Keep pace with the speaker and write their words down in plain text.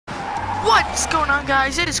What's going on,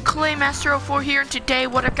 guys? It is Claymaster04 here, and today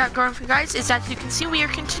what I've got going for you guys is, as you can see, we are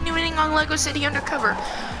continuing on LEGO City Undercover.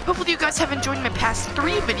 Hopefully you guys have enjoyed my past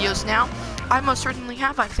 3 videos now. I most certainly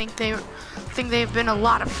have. I think they've been a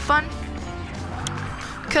lot of fun,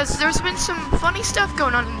 because there's been some funny stuff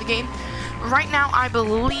going on in the game. Right now, I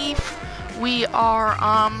believe we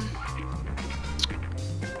are,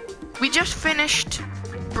 we just finished,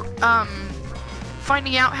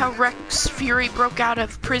 finding out how Rex Fury broke out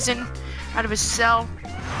of prison, out of his cell.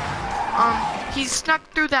 He snuck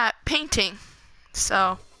through that painting.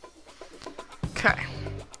 So, okay.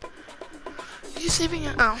 Are you saving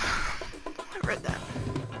it? Oh, I read that.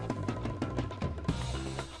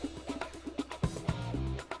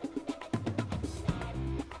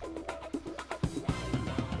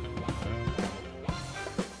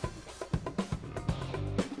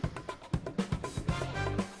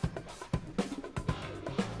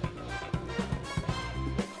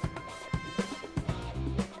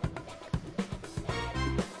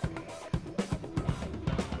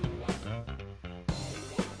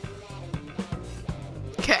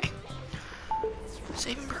 Okay.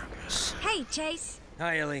 Saving progress. Hey, Chase.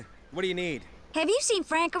 Hi, Ellie. What do you need? Have you seen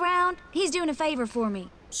Frank around? He's doing a favor for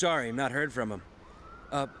me. Sorry, not heard from him.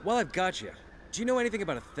 While I've got you, do you know anything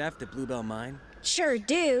about a theft at Bluebell Mine? Sure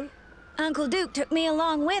do. Uncle Duke took me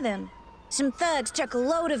along with him. Some thugs took a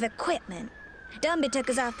load of equipment. Dumby took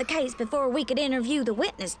us off the case before we could interview the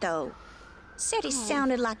witness, though. Said he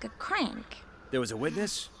sounded like a crank. There was a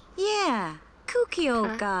witness? Yeah, kooky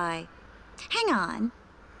old guy. Hang on.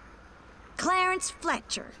 Clarence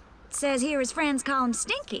Fletcher. Says here his friends call him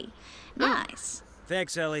Stinky. Nice.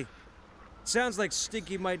 Thanks, Ellie. Sounds like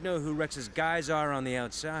Stinky might know who Rex's guys are on the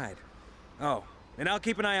outside. Oh, and I'll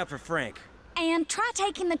keep an eye out for Frank. And try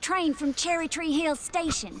taking the train from Cherry Tree Hill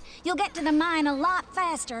Station. You'll get to the mine a lot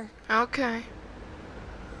faster. Okay.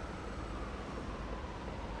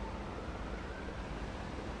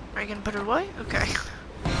 Are you gonna put it away? Okay.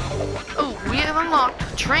 Oh, we have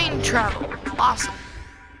unlocked train travel. Awesome.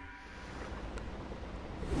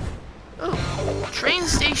 Oh, train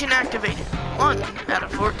station activated. 1 out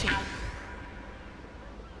of 14.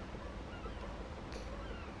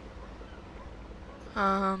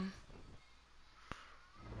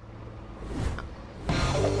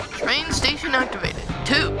 Train station activated.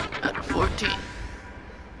 2 out of 14.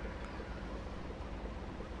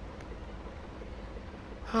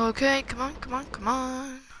 Okay, come on, come on, come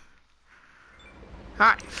on.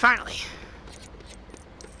 Alright, finally.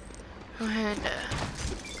 Go ahead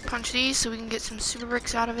and punch these so we can get some super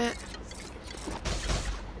bricks out of it.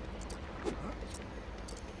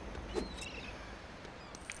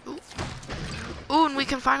 Ooh. Ooh, and we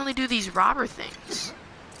can finally do these robber things.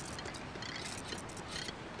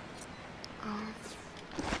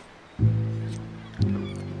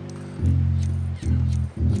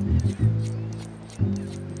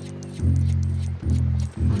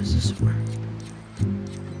 What is this for?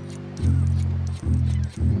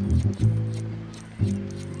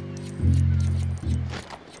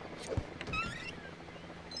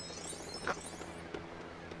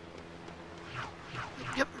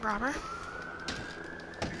 Yep, robber.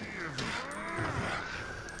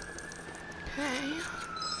 Okay.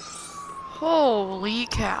 Holy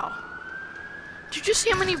cow. Did you just see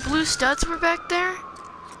how many blue studs were back there?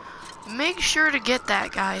 Make sure to get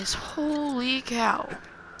that, guys. Holy cow.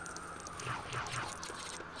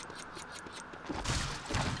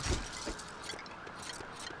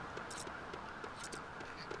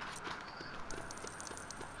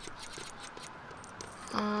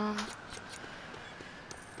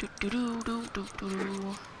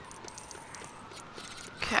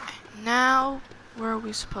 Okay, now where are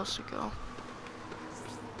we supposed to go?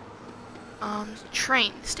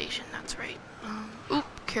 Train station, that's right. Oop,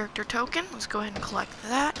 character token. Let's go ahead and collect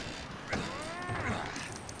that.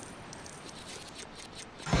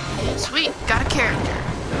 Yeah, sweet, got a character.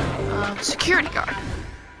 Security guard.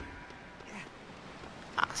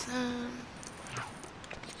 Awesome.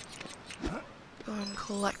 Go ahead and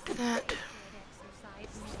collect that.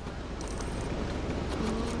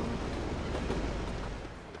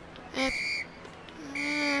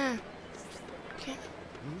 Okay.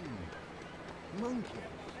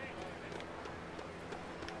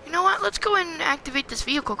 You know what? Let's go ahead and activate this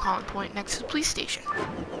vehicle calling point next to the police station.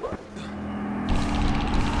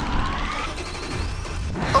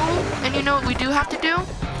 Oh, and you know what we do have to do?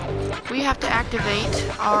 We have to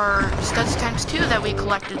activate our studs ×2 that we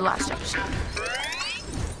collected last episode.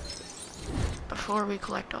 Before we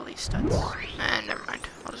collect all these studs. And never mind.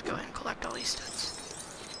 I'll just go ahead and collect all these studs.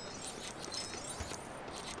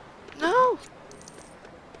 No!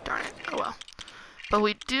 Darn it. Oh well. But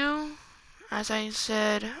we do as I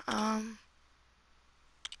said, I'm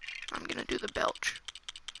gonna do the belch.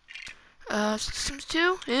 Systems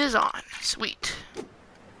 2 is on. Sweet.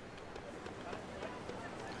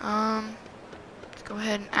 Let's go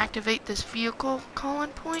ahead and activate this vehicle call-in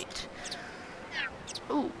point.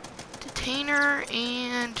 Ooh, detainer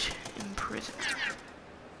and imprisoner.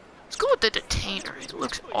 Let's go with the detainer. It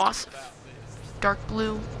looks awesome. Dark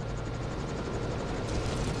blue.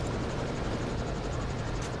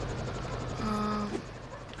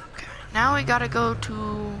 Okay. Now we gotta go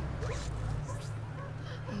to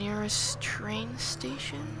nearest train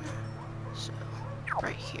station. So,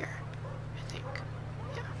 right here, I think.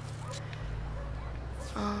 Yeah.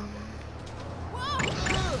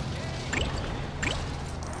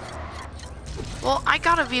 Well, I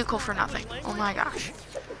got a vehicle for nothing. Oh my gosh.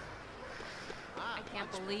 I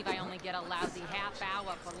can't believe I only get a lousy half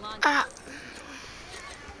hour for lunch. I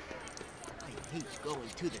hate going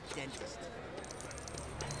to the dentist.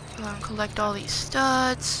 Go and collect all these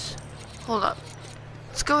studs. Hold up.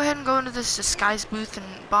 Let's go ahead and go into this disguise booth and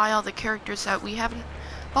buy all the characters that we haven't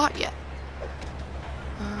bought yet.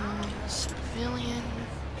 Civilian.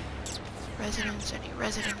 Residence. Any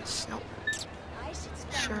residence? Nope.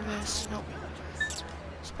 Service. Nope.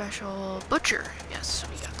 Special. Butcher. Yes,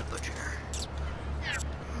 we got the butcher.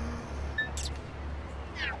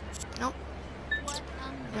 Nope.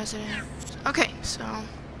 Resident. Okay, so.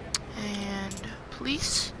 And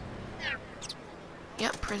police.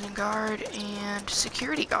 Yep, prison guard and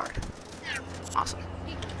security guard. Awesome.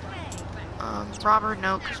 Robber,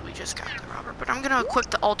 no, because we just got the robber. But I'm gonna equip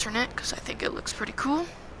the alternate because I think it looks pretty cool.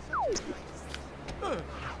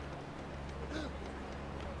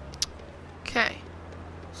 Okay,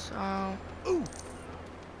 so.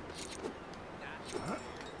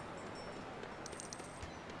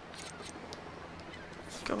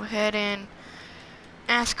 Go ahead and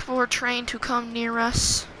ask for a train to come near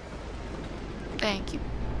us. Thank you.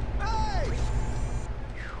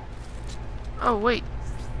 Oh, wait.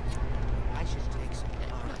 I should take some.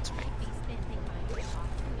 That's right.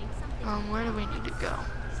 Where do we need to go?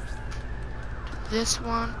 To this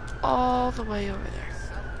one, all the way over there.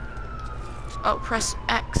 Oh, press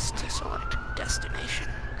X to select destination.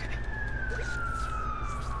 Okay.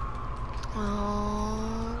 All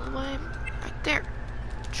the way right there.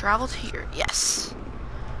 Travel to here. Yes.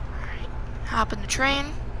 Alright. Hop in the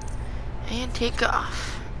train and take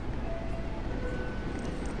off.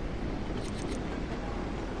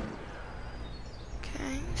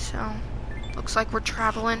 Okay, so looks like we're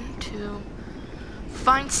traveling to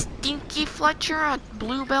find Stinky Fletcher at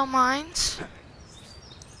Bluebell Mines.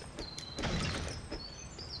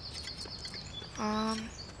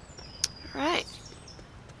 Alright.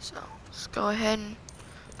 So let's go ahead and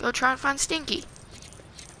go try and find Stinky.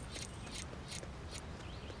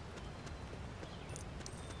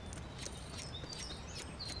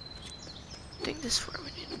 I think this is where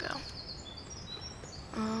we need to go.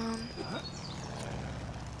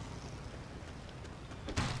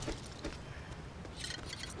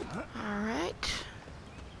 Alright.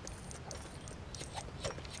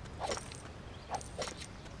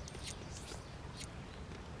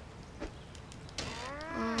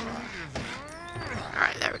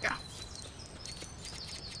 Alright, there we go.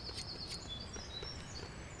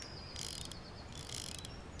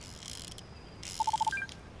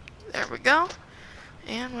 There we go.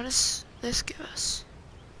 And what does this give us?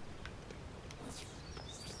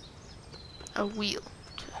 A wheel.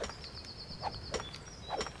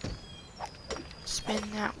 Spin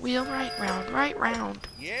that wheel right round, right round.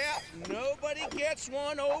 Yeah, nobody gets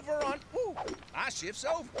one over on. Ooh, our shift's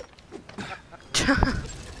over.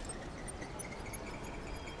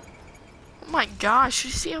 Oh my gosh,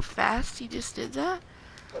 you see how fast he just did that?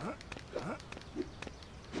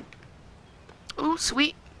 Ooh,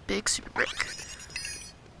 sweet. Big super brick.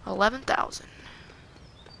 11,000.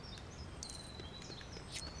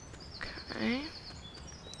 Okay.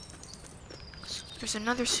 So there's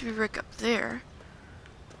another super brick up there.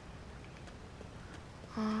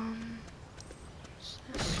 What's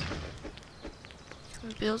this? Can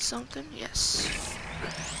we build something? Yes.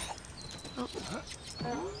 Oh.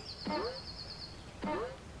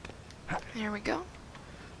 There we go.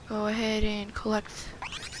 Go ahead and collect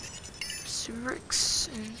super bricks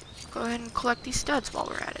and go ahead and collect these studs while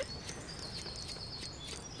we're at it.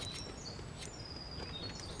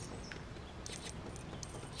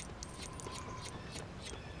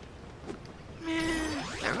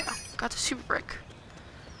 There we go. Got the super brick.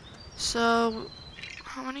 So,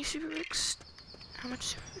 how many super bricks? How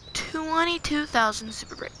much? 22,000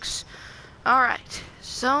 super bricks. Alright,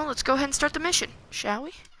 so let's go ahead and start the mission, shall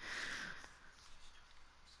we?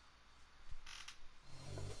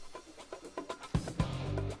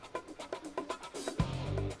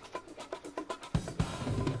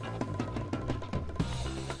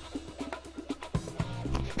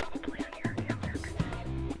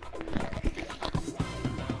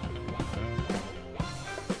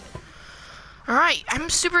 Alright, I'm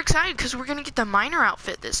super excited because we're gonna get the miner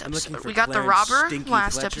outfit this I'm looking episode. for We got the Clarence robber Stinky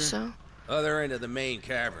last Fletcher. episode. Other end of the main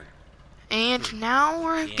cavern. And now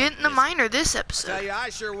we're getting the miner this Tell episode. you, I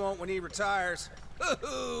sure won't when he retires.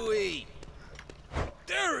 Hoo-hoo-wee.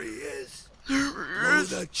 There he is. Blow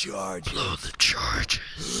the charges. Blow the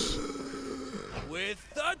charges. With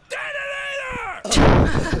the detonator!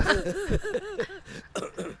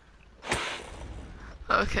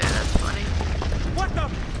 Okay, that's funny. What the?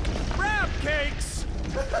 Crab cakes!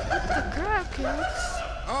 Crab cakes.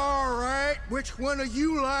 All right, which one of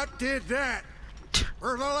you lot did that?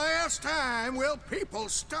 For the last time, will people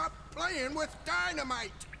stop playing with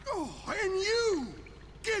dynamite? Oh, and you!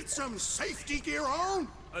 Get some safety gear on!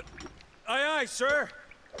 Aye, aye, sir.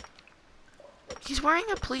 He's wearing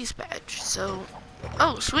a police badge, so...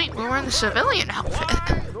 Oh, sweet, we're wearing the civilian outfit.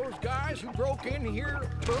 Why, those guys who broke in here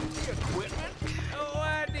took the equipment? No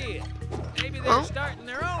idea. Maybe they're Well, starting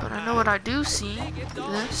their own. but I know what I do see.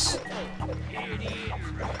 This.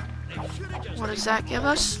 What does that give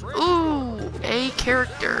us? Ooh, a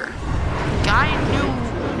character. Guy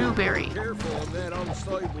Newberry. Careful on that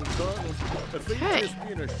unstable tunnel. If he's Okay. just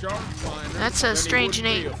being a shark miner, That's a then he strange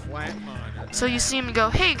wouldn't be name. a flat miner. So you see him and go,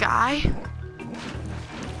 hey, guy.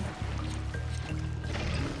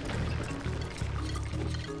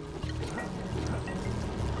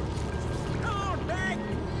 Oh,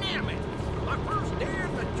 dang-nammit! My first day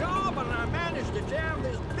at the job, and I managed to jam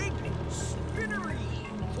this big spinnery.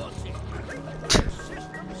 What's it? The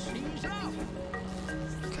system sees up.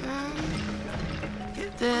 Okay.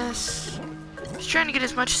 Get this. Just trying to get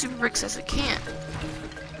as much super bricks as I can.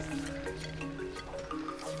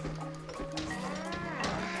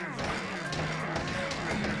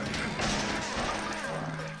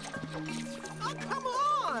 Oh, come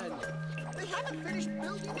on! They haven't finished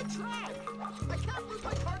building the track. I can't move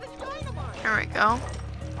my car to dynamite. There we go.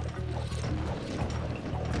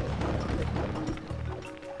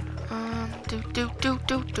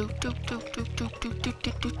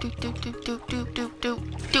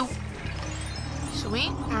 Sweet.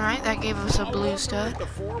 Alright, that gave us a blue stud. The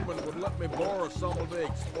foreman would let me borrow some of the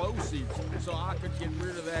explosives so I could get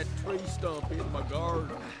rid of that tree stump in my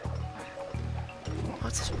garden.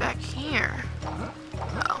 What's this back here?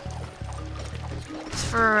 Oh. It's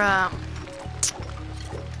for,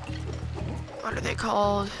 what are they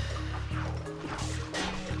called?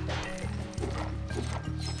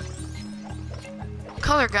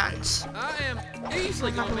 Color guns. I am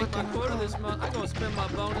easily gonna make my quota this month. I'm gonna spend my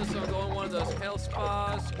bonus on going to one of those health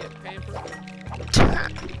spas, get pampered.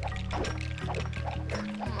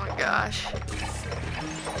 Oh my gosh.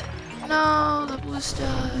 No, the blue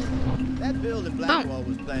stud. That building Blackwell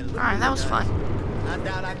was playing. Alright, that was fun. I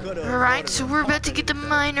doubt I could have. Alright, so we're about to get the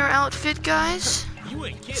miner outfit, guys. You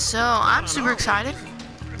ain't kidding. So, I'm super excited.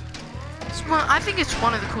 I think it's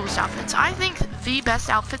one of the coolest outfits. I think the best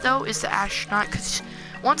outfit, though, is the astronaut, because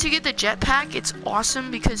once you get the jetpack, it's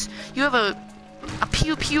awesome, because you have a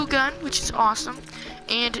pew-pew gun, which is awesome,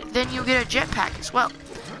 and then you get a jetpack as well.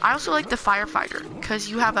 I also like the firefighter, because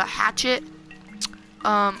you have a hatchet,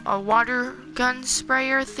 a water gun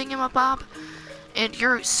sprayer thingamabob, and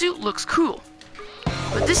your suit looks cool.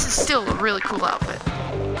 But this is still a really cool outfit.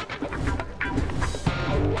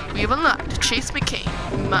 We have unlocked Chase McCain,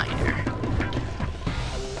 miner.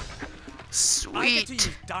 I get to Sweet. use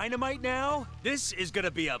dynamite now? This is gonna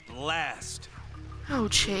be a blast. Oh,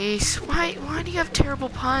 Chase, why do you have terrible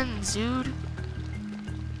puns, dude?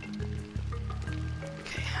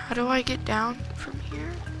 Okay, how do I get down from here?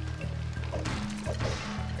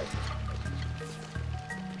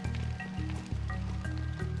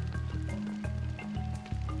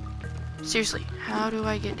 Seriously, how do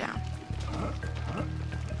I get down?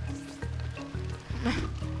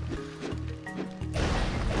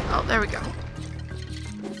 Oh, there we go.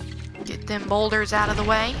 Get them boulders out of the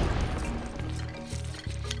way.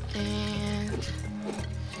 And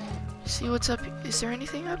see what's up. Is there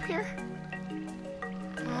anything up here?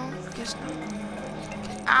 No, I guess not.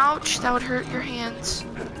 Ouch, that would hurt your hands.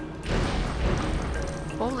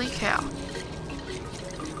 Holy cow.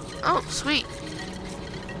 Oh, sweet.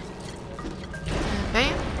 And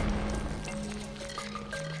bam.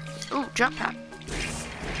 Ooh, jump pad.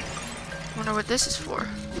 Wonder what this is for.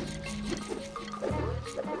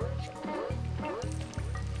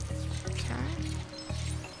 Okay.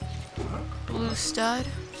 Blue stud.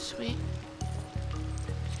 Sweet.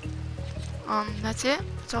 That's it?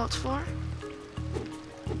 That's all it's for?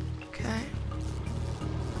 Okay.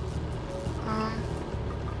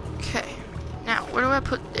 Okay. Now, where do I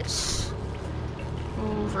put this?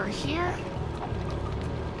 Over here.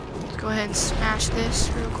 Let's go ahead and smash this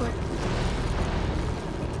real quick.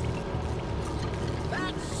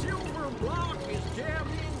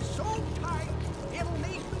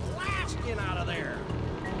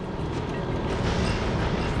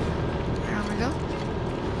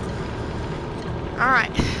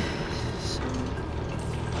 Alright.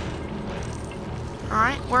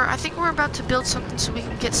 Alright, I think we're about to build something so we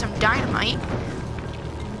can get some dynamite.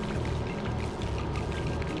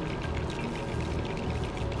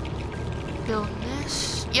 Building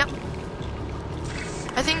this. Yep.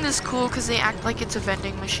 I think this is cool because they act like it's a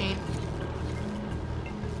vending machine.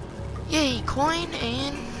 Yay, coin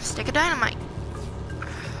and stick of dynamite.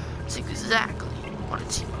 That's exactly what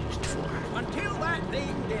it's used for. Until that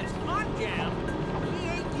thing gets unjammed, he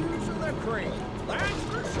ain't using the crane. That's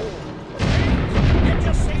for sure. You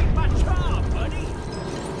just saved my job, buddy.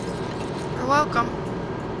 You're welcome.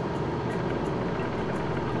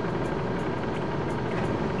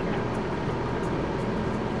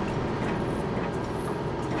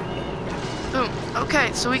 Boom.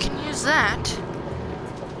 Okay, so we can use that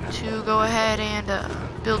to go ahead and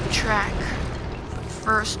build the track. But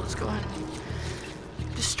first, let's go ahead and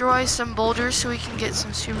destroy some boulders so we can get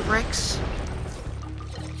some super bricks.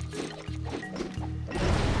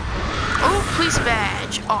 Oh, police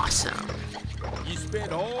badge. Awesome. You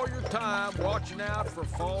spend all your time watching out for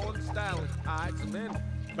falling stalactites, and then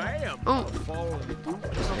bam, Ooh. falling.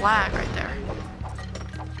 There's a lag right there.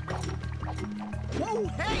 Whoa,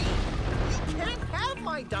 hey! You can't have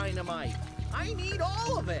my dynamite. I need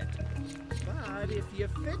all of it. But if you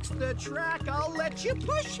fix the track, I'll let you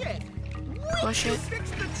push it. Push You it.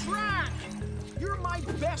 fix the track. You're my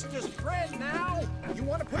bestest friend now. You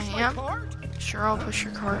want to push I my am. cart? Sure, I'll push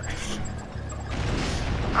your cart.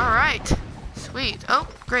 Alright. Sweet. Oh,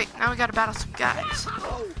 great. Now we gotta battle some guys.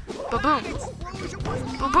 Ba-boom.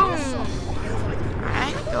 Ba-boom.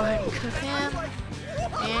 Alright, go ahead and cuff him.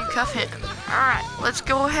 And cuff him. Alright, let's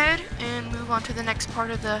go ahead and move on to the next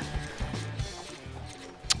part of the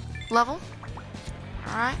level.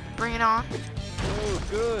 Alright, bring it on. Oh,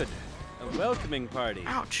 good. A welcoming party.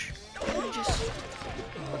 Ouch. Let me just...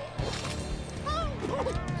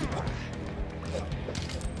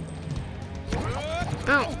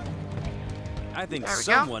 Boom. I think There we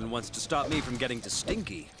go. someone wants to stop me from getting to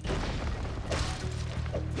Stinky.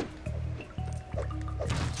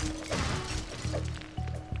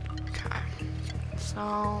 Okay.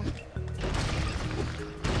 So...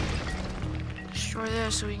 destroy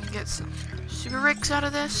this so we can get some super ricks out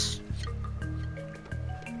of this.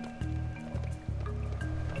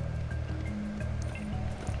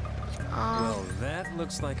 Well, that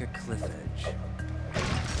looks like a cliff edge.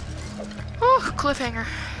 Oh, cliffhanger.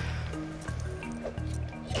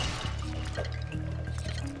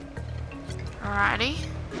 Alrighty.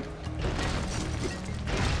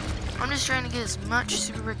 I'm just trying to get as much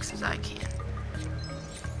super bricks as I can.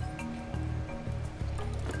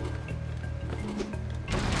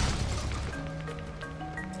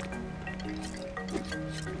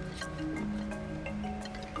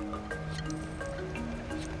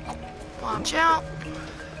 Watch out.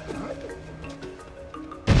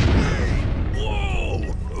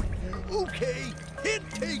 Whoa! Okay, hit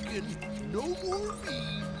taken. No more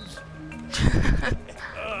beans.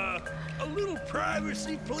 A little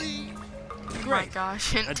privacy, please. Oh my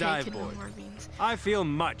gosh, and A dive taking board. more beans. I feel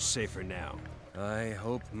much safer now. I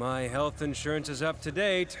hope my health insurance is up to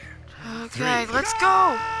date. Okay, let's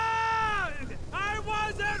go. I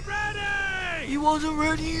wasn't ready! He wasn't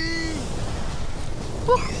ready.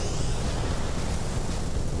 Woo.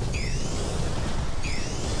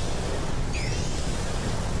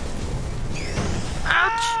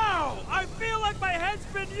 Ouch. Ow! I feel like my head's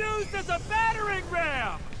been used as a battering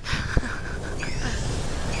ram!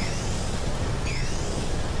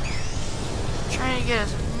 Trying to get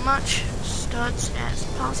as much studs as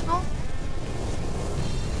possible.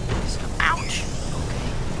 So, ouch. Okay.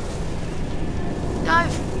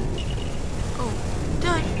 Dive. Oh,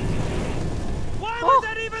 dive. Why Oh. was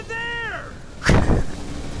that even there?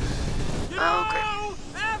 You Oh, know,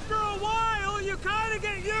 after a while, you kind of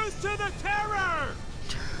get used to the terror!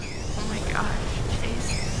 Oh my gosh, jeez.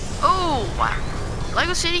 Oh, wow.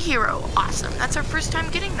 Lego City Hero. Awesome. That's our first time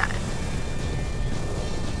getting that.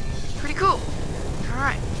 Pretty cool.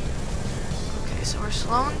 Alright. Okay, so we're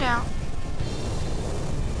slowing down.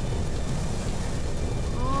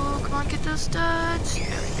 Oh, come on, get those studs. There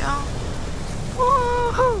we go.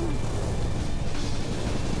 Woohoo!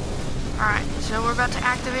 Alright, so we're about to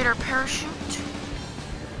activate our parachute. Okay.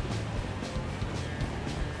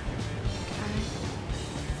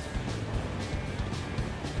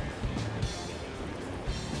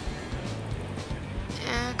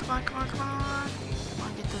 Yeah, come on, come on, come on. Come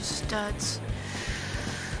on, get those studs.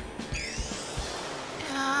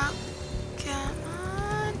 Yeah, come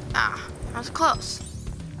on. Ah, that was close.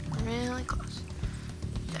 Really close.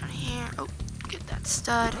 Down here. Oh, get that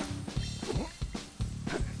stud.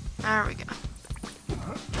 There we go.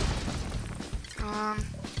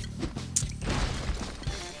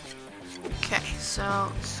 Okay,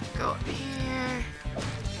 so let's go up here.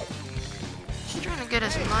 Just trying to get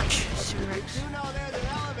as much super rigs. You know there's an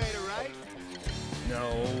elevator, right?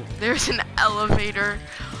 No. There's an elevator.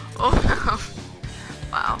 Oh,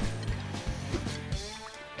 wow.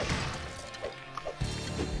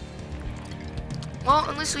 Well,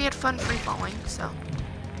 at least we had fun free falling, so.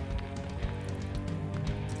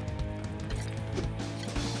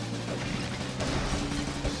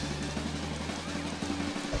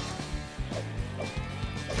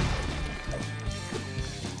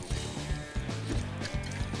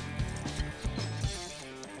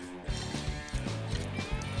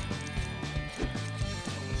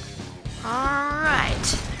 Alright,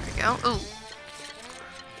 there we go. Ooh.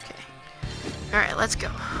 Okay. Alright, let's go.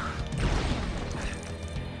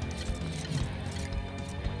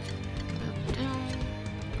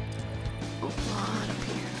 Ooh, lot up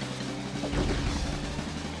here.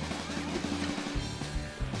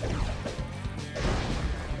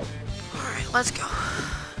 Alright, let's go.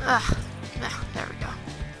 There we go.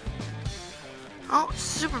 Oh,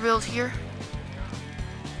 super build here.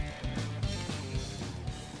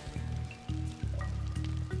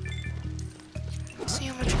 See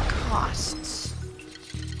how much it costs.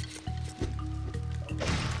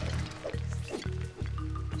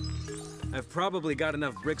 I've probably got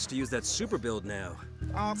enough bricks to use that super build now.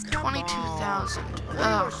 Oh, It's come 22,000. on. We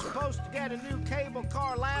were supposed to get a new cable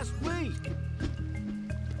car last week.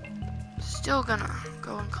 Still gonna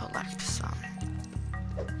go and collect some.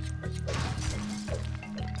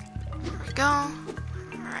 There we go.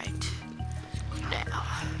 Alright. Now.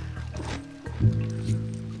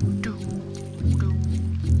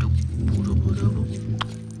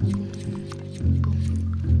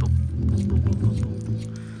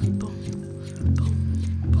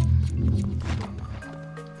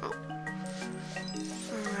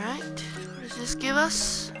 Alright. What does this give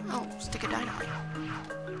us? Oh, stick of dynamite.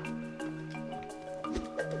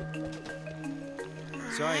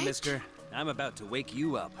 Sorry, Alright. mister. I'm about to wake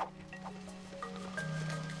you up.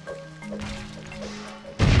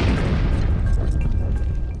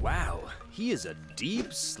 Wow, he is a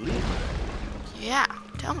deep sleeper. Yeah,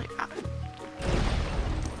 tell me about it.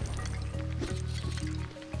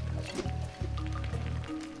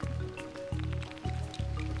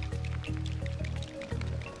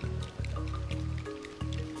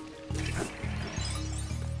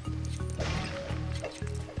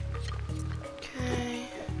 Okay.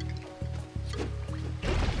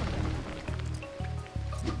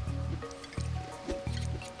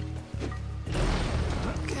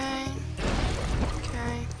 Okay.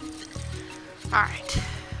 Okay. Alright.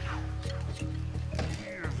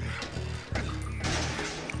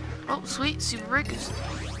 Oh, sweet, super rig is.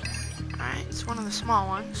 Alright, it's one of the small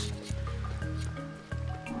ones.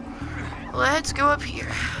 Let's go up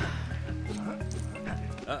here.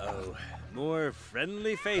 Uh-oh, more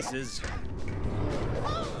friendly faces.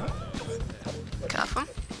 Cuff him.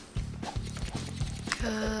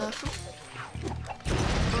 Cuff him.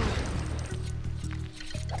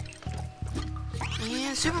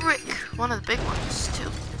 And super brick, one of the big ones too.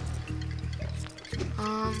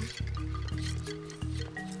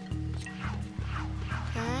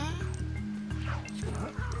 Okay.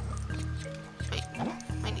 Wait,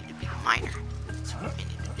 I need to be a miner. That's what I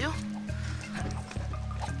need to do.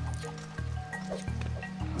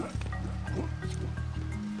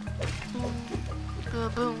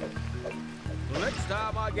 Boom. Boom. The next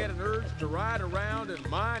time I get an urge to ride around in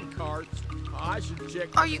mine carts, I should check.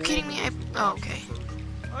 Are you kidding me? Oh, okay.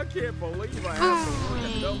 I can't believe I have to work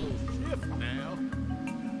a double shift now.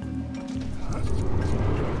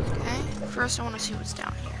 Okay, first I want to see what's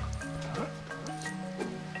down here.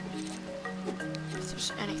 If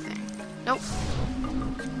there's anything. Nope.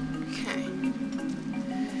 Okay.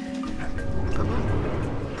 Boom, boom.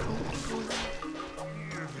 Boom, boom.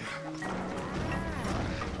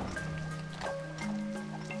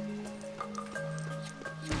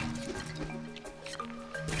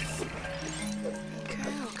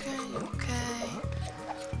 Okay.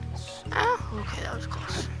 Ah, okay, that was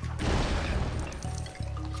close.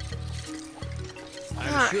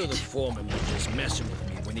 I'm sure the foreman was just messing with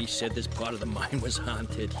me when he said this part of the mine was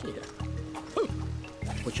haunted. Here.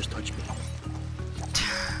 What just touched me?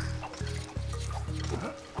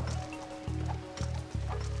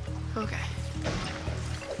 Okay.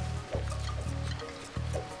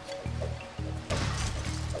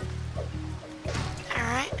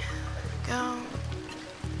 Alright. Go.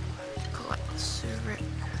 Collect the super.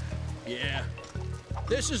 Yeah.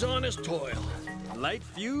 This is honest toil. Light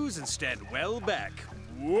fuse and stand well back.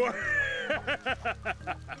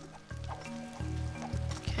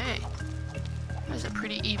 Okay. That was a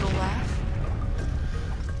pretty evil laugh.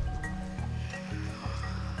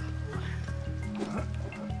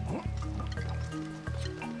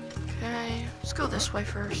 Okay, let's go this way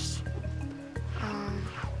first.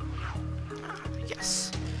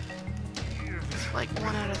 Yes. It's like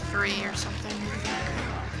 1 out of 3 or something.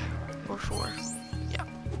 Or 4. Yeah.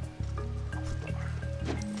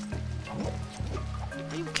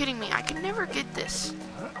 Are you kidding me? I can never get this.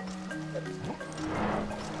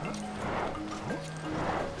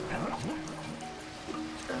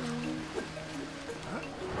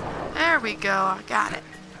 There we go. I got it.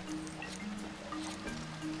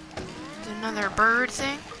 There's another bird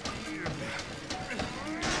thing.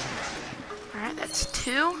 Alright, that's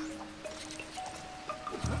 2. Go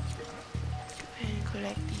ahead and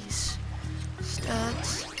collect these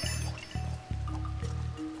studs.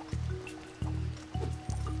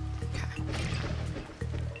 Okay.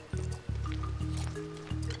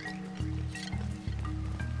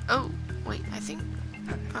 Oh, wait, I think...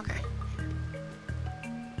 Okay.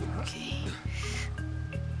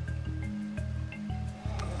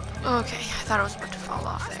 Okay, I thought it was about to fall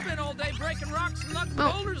off I there. spent all day breaking rocks and lugging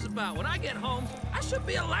boulders about. When I get home, I should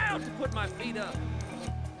be allowed to put my feet up.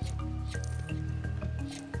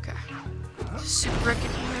 Okay. Super brick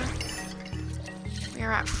in here. We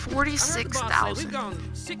are at 46,000. We've gone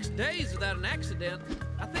 6 days without an accident.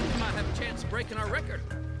 I think we might have a chance of breaking our record.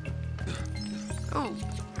 Oh,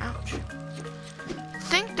 ouch. I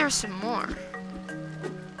think there's some more.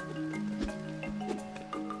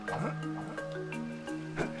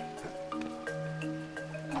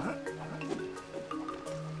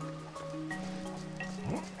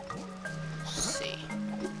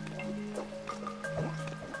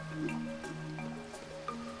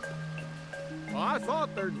 I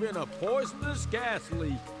thought there'd been a poisonous gas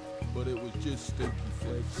leak, but it was just stinky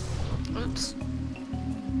flakes. Oops.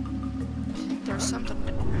 I think there's something.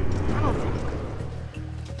 I don't think.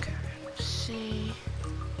 Okay, let's see.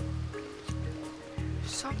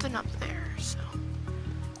 There's something up there, so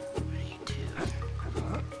I need to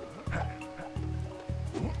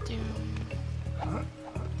do.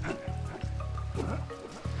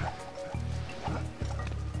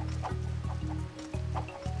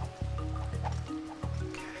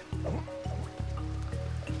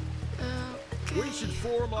 We should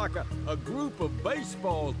form like a group of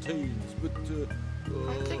baseball teams, but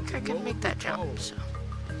I think I can make that jump, so.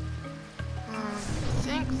 I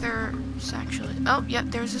think there's actually. Oh, yep,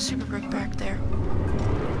 there's a super brick back there.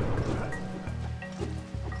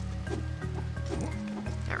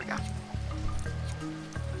 There we go.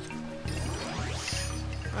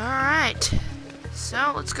 Alright.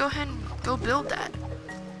 So, let's go ahead and go build that.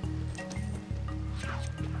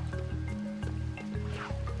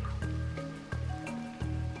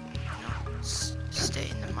 Stay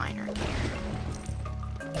in the miner gear.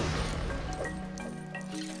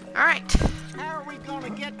 Alright. How are we gonna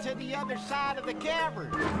get to the other side of the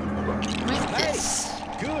cavern? With this.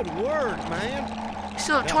 good work, man.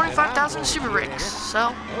 Still have 25,000 super bricks,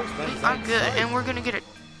 so we are good. And we're gonna get it.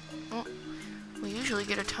 Well, we usually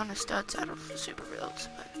get a ton of studs out of super builds,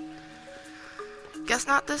 but guess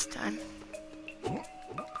not this time.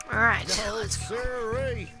 Alright, let's go.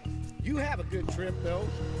 Sirree. You have a good trip, though.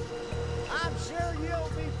 I'm sure you'll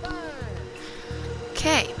be fine.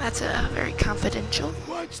 Okay, that's a very confidential.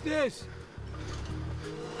 Watch this.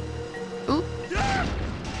 Oop.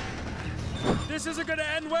 This isn't gonna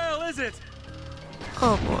end well, is it?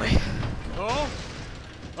 Oh boy. Oh!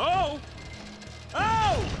 Oh!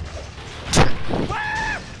 Oh!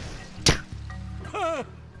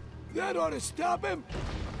 That ought to stop him.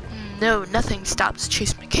 No, nothing stops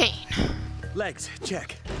Chase McCain. Legs,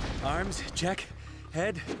 check. Arms, check.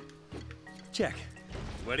 Head, check.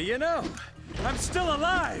 What do you know? I'm still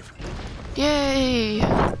alive! Yay!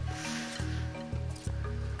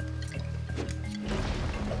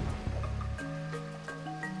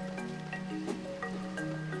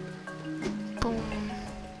 Boom.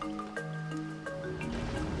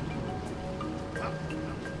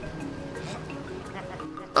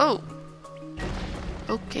 Oh!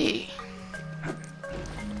 Okay.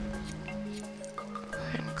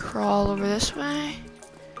 And crawl over this way.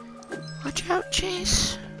 Watch out,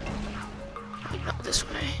 Chase. Wait, no, this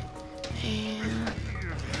way. And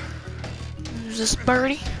there's this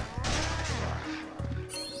birdie.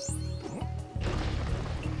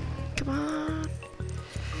 Come on.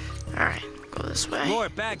 Alright, go this way. More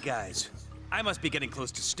bad guys. I must be getting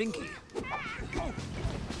close to Stinky.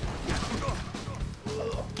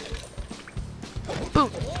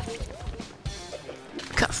 Boom.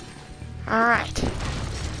 Cuff. Alright.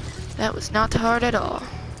 That was not hard at all.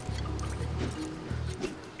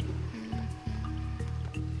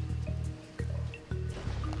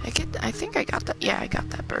 I think I got that. Yeah, I got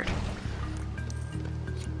that bird.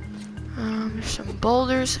 There's some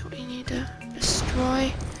boulders that we need to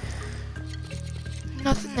destroy.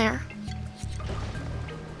 Nothing there.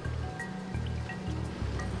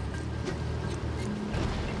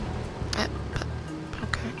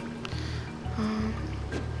 Okay.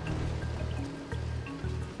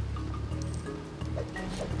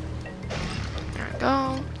 There we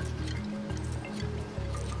go.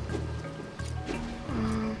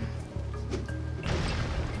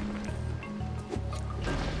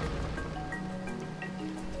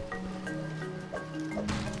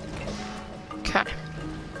 Okay.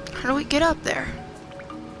 How do we get up there?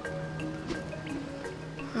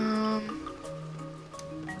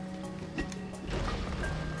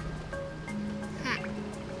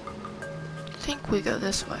 I think we go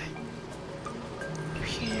this way.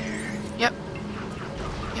 Here. Yep.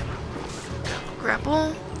 Yep.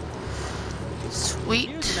 Grapple. Sweet.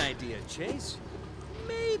 Here's an idea, Chase.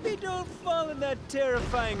 Maybe don't fall in that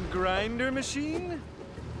terrifying grinder machine.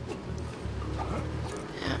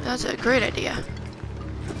 Yeah, that's a great idea.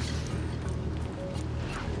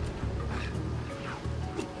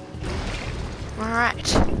 Alright.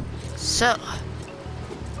 So.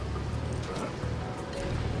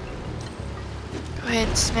 Go ahead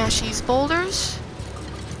and smash these boulders.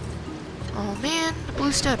 Oh man, the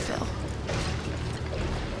blue stud fell.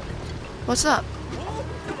 What's up?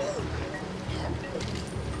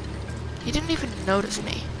 He didn't even notice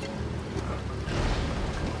me.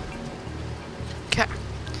 Okay.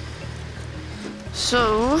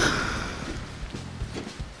 So.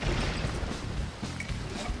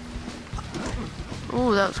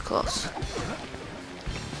 Ooh, that was close.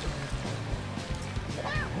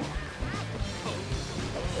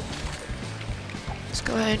 Let's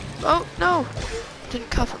go ahead. Oh, no! Didn't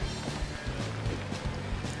cuff him.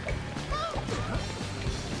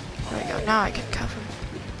 There we go. Now I can cuff him.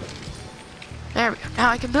 There we go.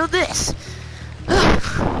 Now I can build this.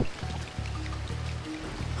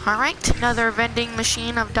 Alright, another vending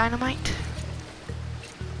machine of dynamite.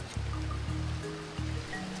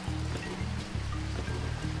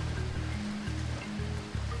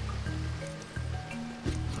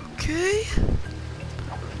 Okay.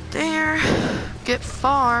 There. Get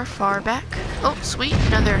far, far back. Oh, sweet.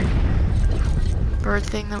 Another bird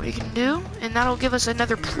thing that we can do. And that'll give us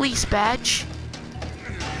another police badge.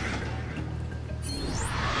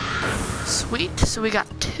 Sweet. So we got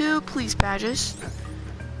 2 police badges.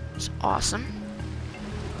 It's awesome.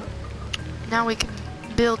 Now we can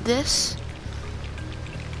build this.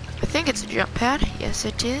 I think it's a jump pad. Yes,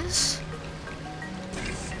 it is.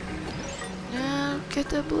 Now get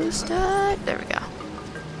the blue stud. There we go.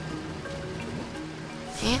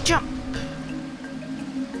 And jump.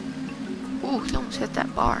 Ooh, he almost hit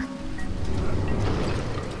that bar.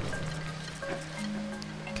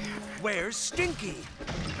 Where's Stinky?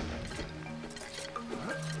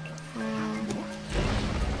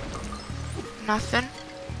 Nothing.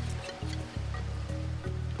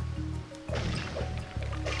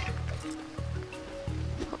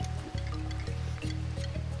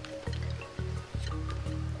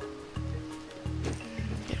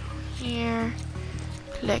 Get on here.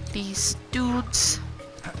 Collect these dudes.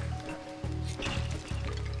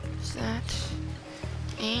 There's that.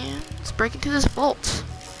 And let's break into this vault.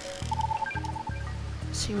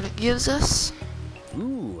 See what it gives us.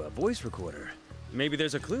 Ooh, a voice recorder. Maybe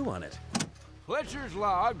there's a clue on it. Fletcher's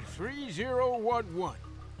log 3011.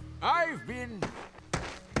 I've been...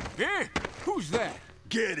 Eh? Who's that?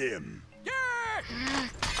 Get him. Yeah!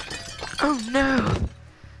 Oh no.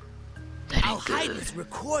 That I'll ain't hide good. this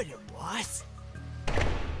recorder, boss.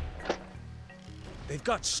 They've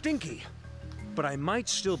got Stinky, but I might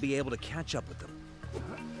still be able to catch up with them.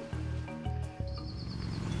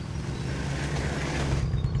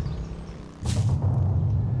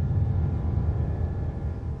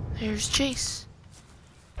 There's Chase.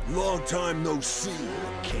 Long time no see,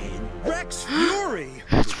 Kane. Rex Fury!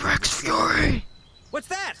 It's Rex Fury. What's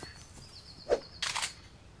that? Leave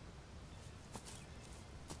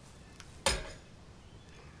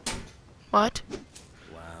What?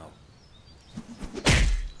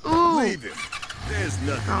 Ooh. him. There's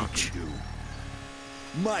nothing Ouch. he can do.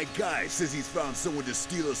 My guy says he's found someone to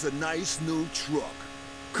steal us a nice new truck.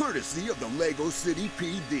 Courtesy of the Lego City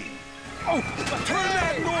PD. Oh, turn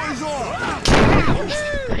that noise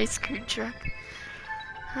off! Ice cream truck.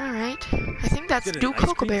 Alright. I think that's Did an Duke ice cream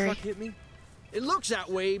Huckleberry. truck hit me? It looks that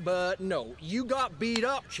way, but no. You got beat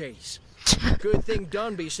up, Chase. Good thing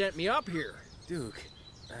Dunby sent me up here. Duke.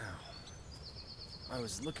 Ow. I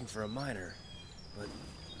was looking for a miner, but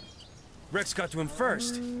Rex got to him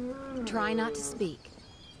first. Try not to speak.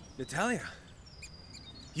 Natalia,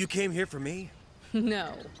 you came here for me?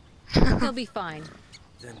 No. He'll be fine.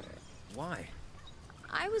 Then why?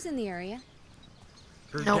 I was in the area.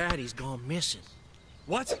 Her Nope. daddy's gone missing.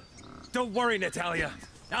 What? Don't worry, Natalia.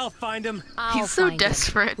 I'll find him. I'll He's so find him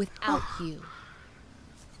desperate. without you.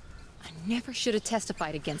 I never should have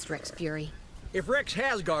testified against Rex Fury. If Rex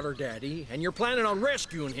has got her daddy, and you're planning on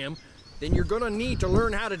rescuing him, then you're gonna need to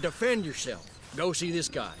learn how to defend yourself. Go see this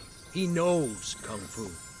guy. He knows Kung Fu.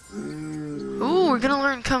 Ooh, we're gonna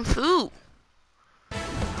learn Kung Fu.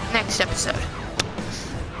 Next episode.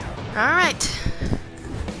 Alright.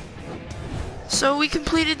 So we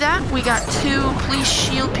completed that. We got 2 police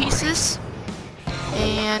shield pieces.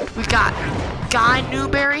 And we got Guy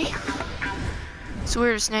Newberry. It's the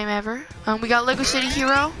weirdest name ever. We got Lego City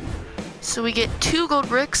Hero. So we get 2 gold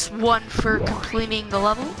bricks, 1 for completing the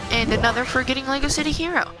level, and another for getting Lego City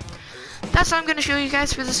Hero. That's what I'm going to show you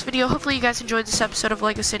guys for this video. Hopefully you guys enjoyed this episode of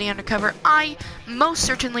Lego City Undercover. I most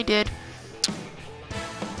certainly did.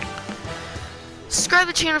 Subscribe to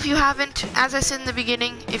the channel if you haven't. As I said in the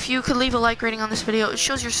beginning, if you could leave a like rating on this video, it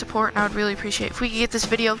shows your support, and I would really appreciate it. If we could get this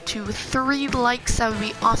video to 3 likes, that would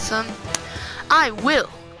be awesome. I will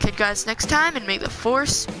catch you guys next time, and may the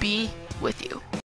Force be with you.